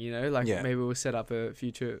saving, maybe we'll set up a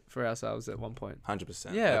future for ourselves at one point.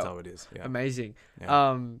 100%. Yeah. That's how it is. Yeah. Amazing.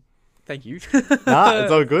 Yeah. Thank you. Nah,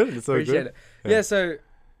 it's all good. It's all Appreciate good. It. Yeah, so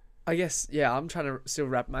I guess, I'm trying to still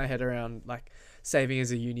wrap my head around like saving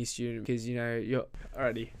as a uni student because, you're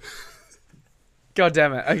already... God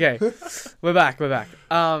damn it. Okay. We're back. Like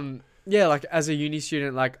as a uni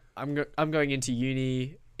student, like I'm going into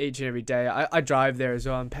uni each and every day. I drive there as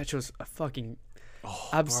well, and petrol's a fucking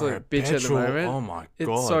absolute bro, bitch petrol, at the moment. Oh my god,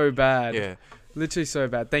 It's so bad. Yeah, Literally so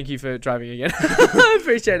bad. Thank you for driving again. I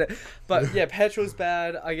appreciate it. But yeah, petrol's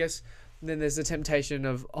bad. I guess then there's the temptation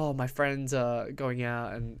of, oh, my friends are going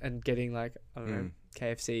out and getting like, I don't know,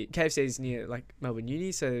 KFC. KFC's near like Melbourne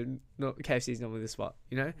Uni, so KFC's normally the spot,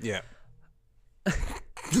 you know? Yeah.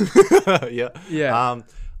 Yeah. Yeah.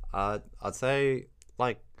 I'd say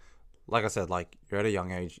like I said, like you're at a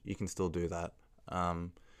young age, you can still do that.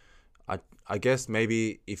 I guess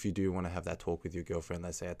maybe if you do want to have that talk with your girlfriend,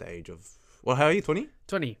 let's say at the age of, well, how are you? 20?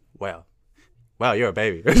 20. Wow, you're a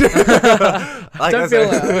baby. Don't feel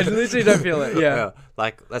it. I literally don't feel it. Yeah.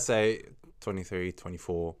 Like let's say 23,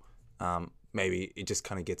 24. Maybe it just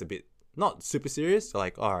kind of gets a bit not super serious. So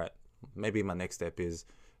like, all right, maybe my next step is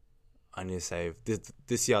I need to save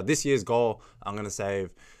this year. This year's goal, I'm gonna save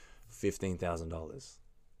 $15,000,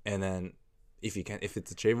 and then if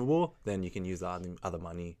it's achievable, then you can use the other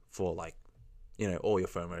money for like, you know, all your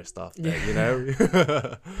firmware stuff. That, you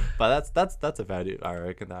know, but that's about it. I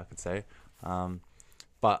reckon that I could say.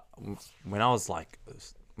 But when I was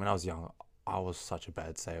young, I was such a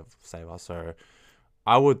bad saver. So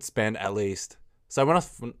I would spend at least. So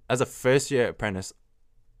as a first year apprentice,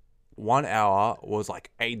 1 hour was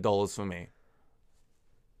like $8 for me.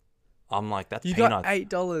 I'm like, that's you peanuts. got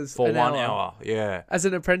 $8 for an 1 hour. Yeah. as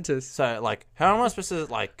an apprentice. So like, how am I supposed to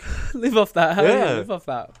like live off that? How do you Yeah. live off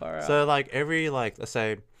that? Far out. So like let's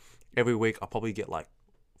say every week I'll probably get like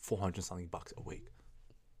 400 something bucks a week.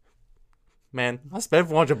 Man, I spend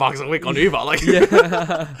 $400 a week on Uber. Like, you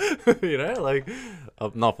know, like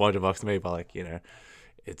not $400 to me, but like, you know,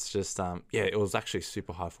 it's just it was actually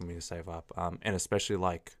super hard for me to save up. And especially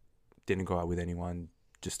like didn't go out with anyone,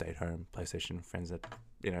 just stayed home, PlayStation, friends that,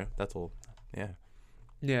 you know, that's all. Yeah.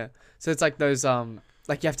 Yeah. So it's like those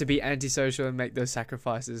like you have to be antisocial and make those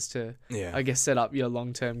sacrifices to I guess set up your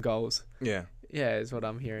long-term goals. Yeah. Yeah, is what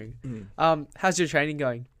I'm hearing. Mm. How's your training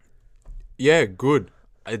going? Yeah, good.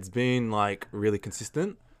 It's been like really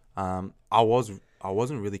consistent. I wasn't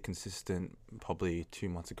really consistent probably 2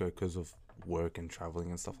 months ago because of work and traveling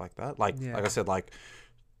and stuff like that. Like I said, like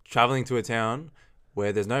traveling to a town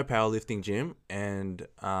where there's no powerlifting gym, and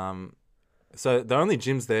so the only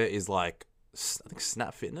gyms there is like I think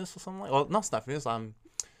Snap Fitness or something like. Well, not Snap Fitness.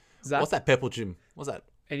 What's that purple gym? What's that?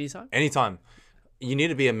 Anytime. You need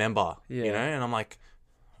to be a member. Yeah. You know, and I'm like,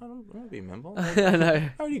 I don't want to be a member. Like, I know.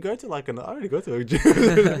 I already go to a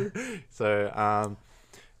gym. So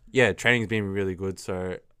training's been really good.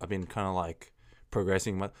 So I've been kind of like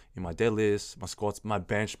progressing in my deadlifts, my squats, my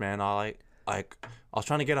bench. Man, I was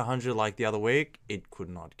trying to get 100 like the other week. It could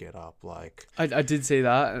not get up. Like I did see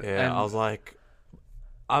that. Yeah, and I was like,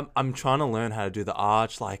 I'm trying to learn how to do the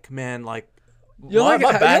arch. Like, man, like you're my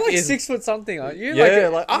back you're like is 6 foot something, aren't you? Yeah,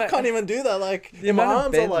 like I can't even do that. Like my amount of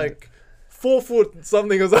arms are bend. like 4 foot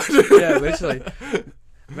something or something. Yeah, literally.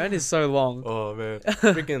 Man is so long. Oh man,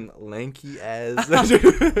 freaking lanky ass.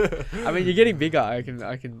 I mean, you're getting bigger. I can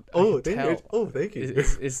tell. Thank you.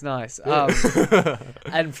 It's nice.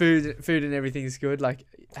 And food and everything's good. Like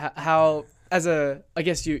how I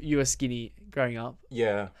guess you were skinny growing up.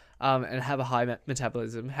 Yeah. And have a high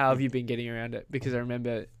metabolism. How have you been getting around it? Because I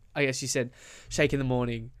remember, I guess you said shake in the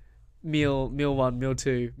morning, meal 1, meal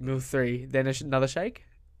 2, meal 3, then another shake.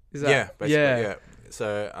 Is that basically, yeah.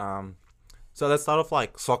 So let's start off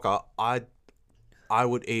like soccer. I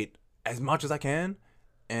would eat as much as I can,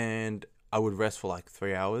 and I would rest for like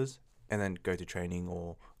 3 hours, and then go to training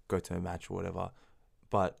or go to a match or whatever.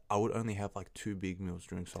 But I would only have like 2 big meals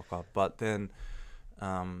during soccer. But then,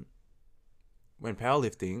 when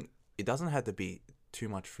powerlifting, it doesn't have to be too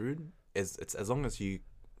much food. It's as long as you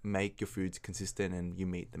make your foods consistent and you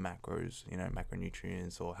meet the macros, you know,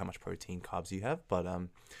 macronutrients or how much protein, carbs you have. But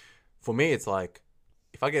for me, it's like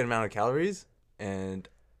if I get an amount of calories and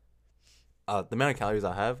the amount of calories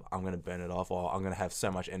I have, I'm gonna burn it off, or I'm gonna have so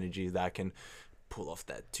much energy that I can pull off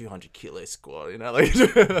that 200 kilo squat, you know, like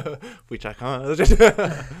which I can't.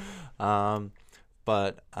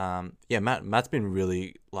 Matt's been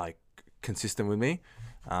really like consistent with me,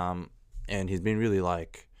 and he's been really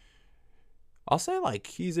like, I'll say like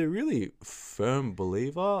he's a really firm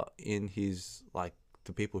believer in his like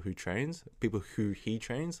the people who he trains,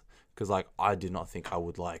 because like I did not think I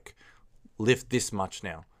would like lift this much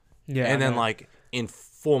now. Yeah. And then like in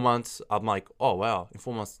 4 months, I'm like, oh wow, in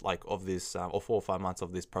 4 months like of this or 4 or 5 months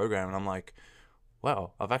of this program, and I'm like,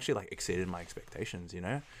 wow, I've actually like exceeded my expectations, you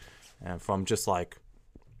know, and from just like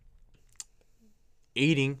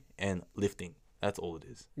eating and lifting. That's all it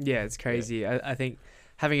is. Yeah, it's crazy. Yeah. I think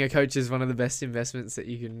having a coach is one of the best investments that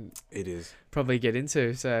you can. It is. Probably get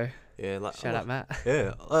into. So yeah, like, shout out Matt.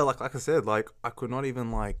 Yeah, like I said, like I could not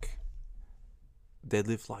even like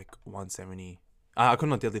deadlift like 170. I could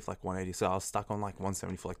not deadlift like 180, so I was stuck on like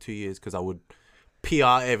 170 for like 2 years because I would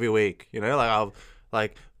PR every week. You know, like I'll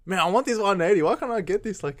like, man, I want this 180. Why can't I get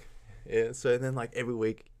this? Like, yeah. So then like every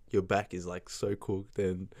week your back is like so cooked,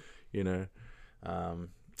 and you know,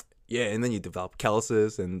 yeah, and then you develop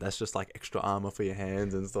calluses, and that's just like extra armor for your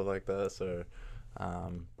hands and stuff like that. So,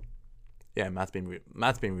 yeah, Matt's been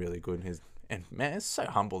really good. And man, it's so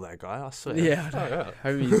humble, that guy. I swear. Yeah,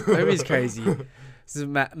 homie's crazy. This is a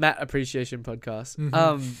Matt appreciation podcast.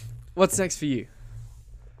 Mm-hmm. What's next for you?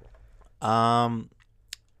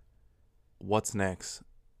 What's next?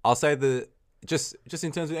 I'll say just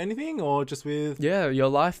in terms of anything, or just with your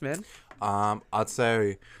life, man. I'd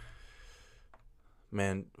say,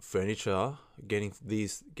 man, furniture. Getting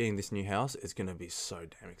this new house is gonna be so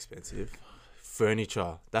damn expensive.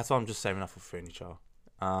 Furniture. That's why I'm just saving up for furniture.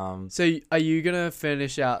 So are you gonna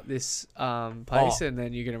furnish out this place and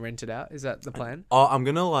then you're gonna rent it out? Is that the plan? I'm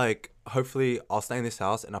gonna like, hopefully I'll stay in this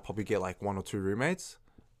house and I'll probably get like 1 or 2 roommates,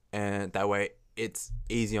 and that way it's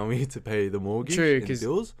easy on me to pay the mortgage and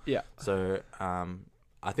bills. Yeah. So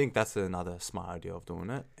I think that's another smart idea of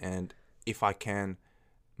doing it. And if I can,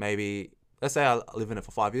 maybe let's say I live in it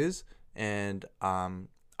for 5 years, and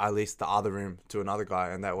I lease the other room to another guy,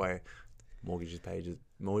 and that way mortgage is paid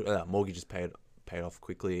off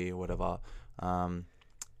quickly or whatever, and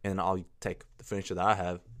I'll take the furniture that I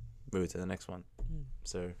have, move it to the next one.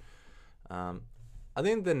 So I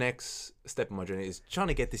think the next step in my journey is trying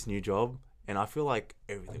to get this new job, and I feel like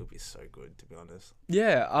everything will be so good, to be honest.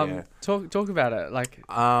 Yeah. Talk about it. Like,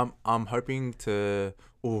 I'm hoping to.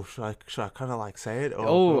 Oh, should I kind of like say it?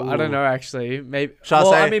 I don't know, actually. Maybe.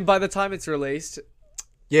 I mean, by the time it's released,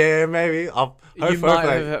 yeah, maybe. You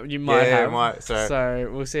might have. So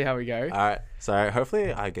we'll see how we go. All right. So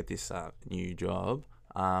hopefully I get this new job.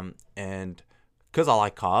 And because I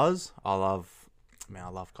like cars, I love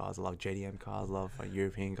cars. I love JDM cars. I love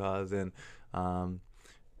European cars. And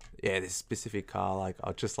yeah, this specific car, like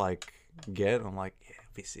I'll just like get. I'm like, yeah,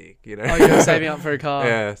 be sick, you know. Oh, you're saving up for a car.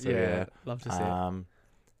 Yeah. So, yeah. Love to see it.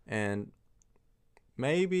 And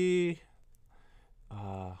maybe,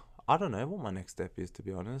 I don't know what my next step is, to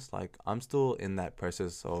be honest. Like, I'm still in that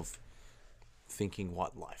process of thinking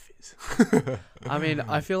what life is. I mean,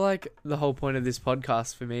 I feel like the whole point of this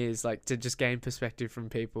podcast for me is like to just gain perspective from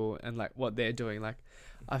people and like what they're doing. Like,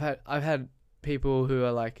 I've had people who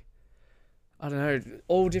are like, I don't know,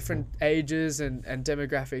 all different ages and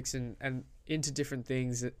demographics and into different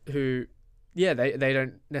things who, yeah, they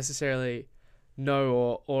don't necessarily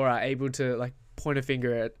know or are able to like point a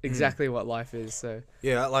finger at exactly what life is. So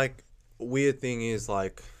yeah, like, weird thing is,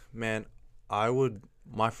 like, man,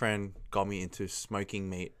 my friend got me into smoking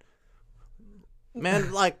meat. Man,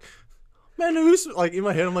 who's like, in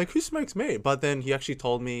my head I'm like, who smokes meat? But then he actually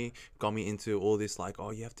got me into all this, like,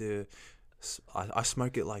 oh, you have to I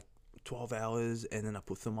smoke it like 12 hours and then I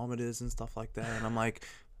put thermometers and stuff like that, and I'm like,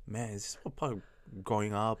 man, is this what part of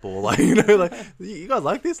growing up, or like, you know, like, you guys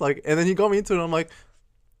like this? Like, and then he got me into it and I'm like,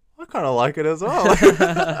 I kind of like it as well.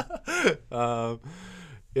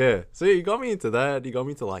 Yeah, so he got me into that. He got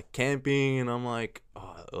me into like camping, and I'm like,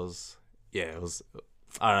 oh, it was.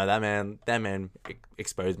 I don't know, that man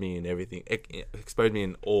exposed me in everything. Exposed me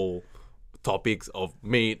in all topics of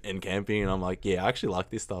meat and camping, and I'm like, yeah, I actually like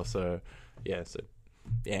this stuff. So yeah,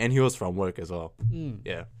 and he was from work as well.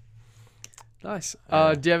 Yeah, nice.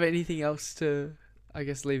 Do you have anything else to, I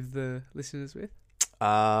guess, leave the listeners with?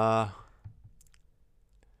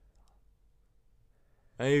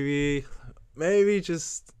 Maybe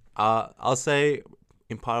just I'll say,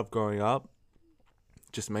 in part of growing up,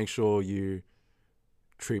 just make sure you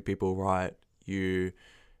treat people right. You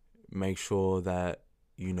make sure that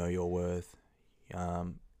you know your worth,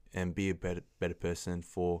 and be a better person,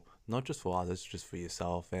 for not just for others, just for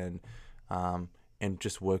yourself, and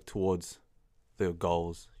just work towards the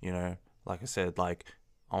goals. You know, like I said, like,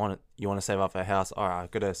 you want to save up for a house. All right, I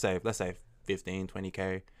gotta save, let's say 15,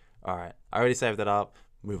 20K. All right, I already saved it up.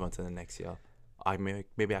 Move on to the next year.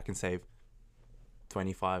 Maybe I can save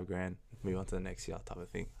 25 grand, move on to the next year, type of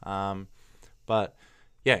thing. But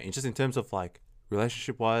yeah, just in terms of like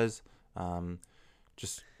relationship wise,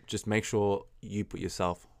 just make sure you put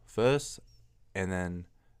yourself first, and then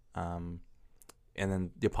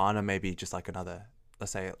your partner maybe just like another,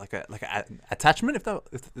 let's say like a attachment, if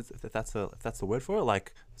that's the word for it,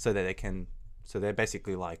 like, so they're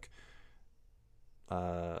basically like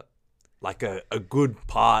a good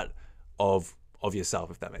part of yourself,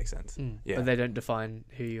 if that makes sense. Yeah, but they don't define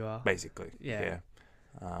who you are, basically. Yeah.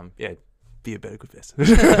 be a better good best.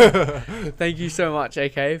 Thank you so much,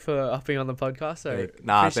 AK, for hopping on the podcast. So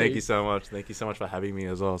Thank you so much. Thank you so much for having me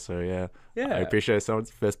as well. So I appreciate it so much.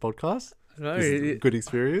 First podcast. No, good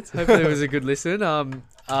experience. Hopefully it was a good listen.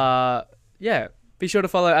 Be sure to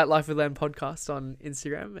follow at Life with Lamb podcast on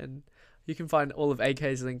Instagram, and you can find all of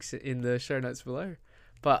AK's links in the show notes below.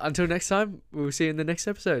 But until next time, we'll see you in the next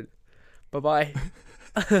episode. Bye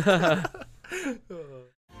bye.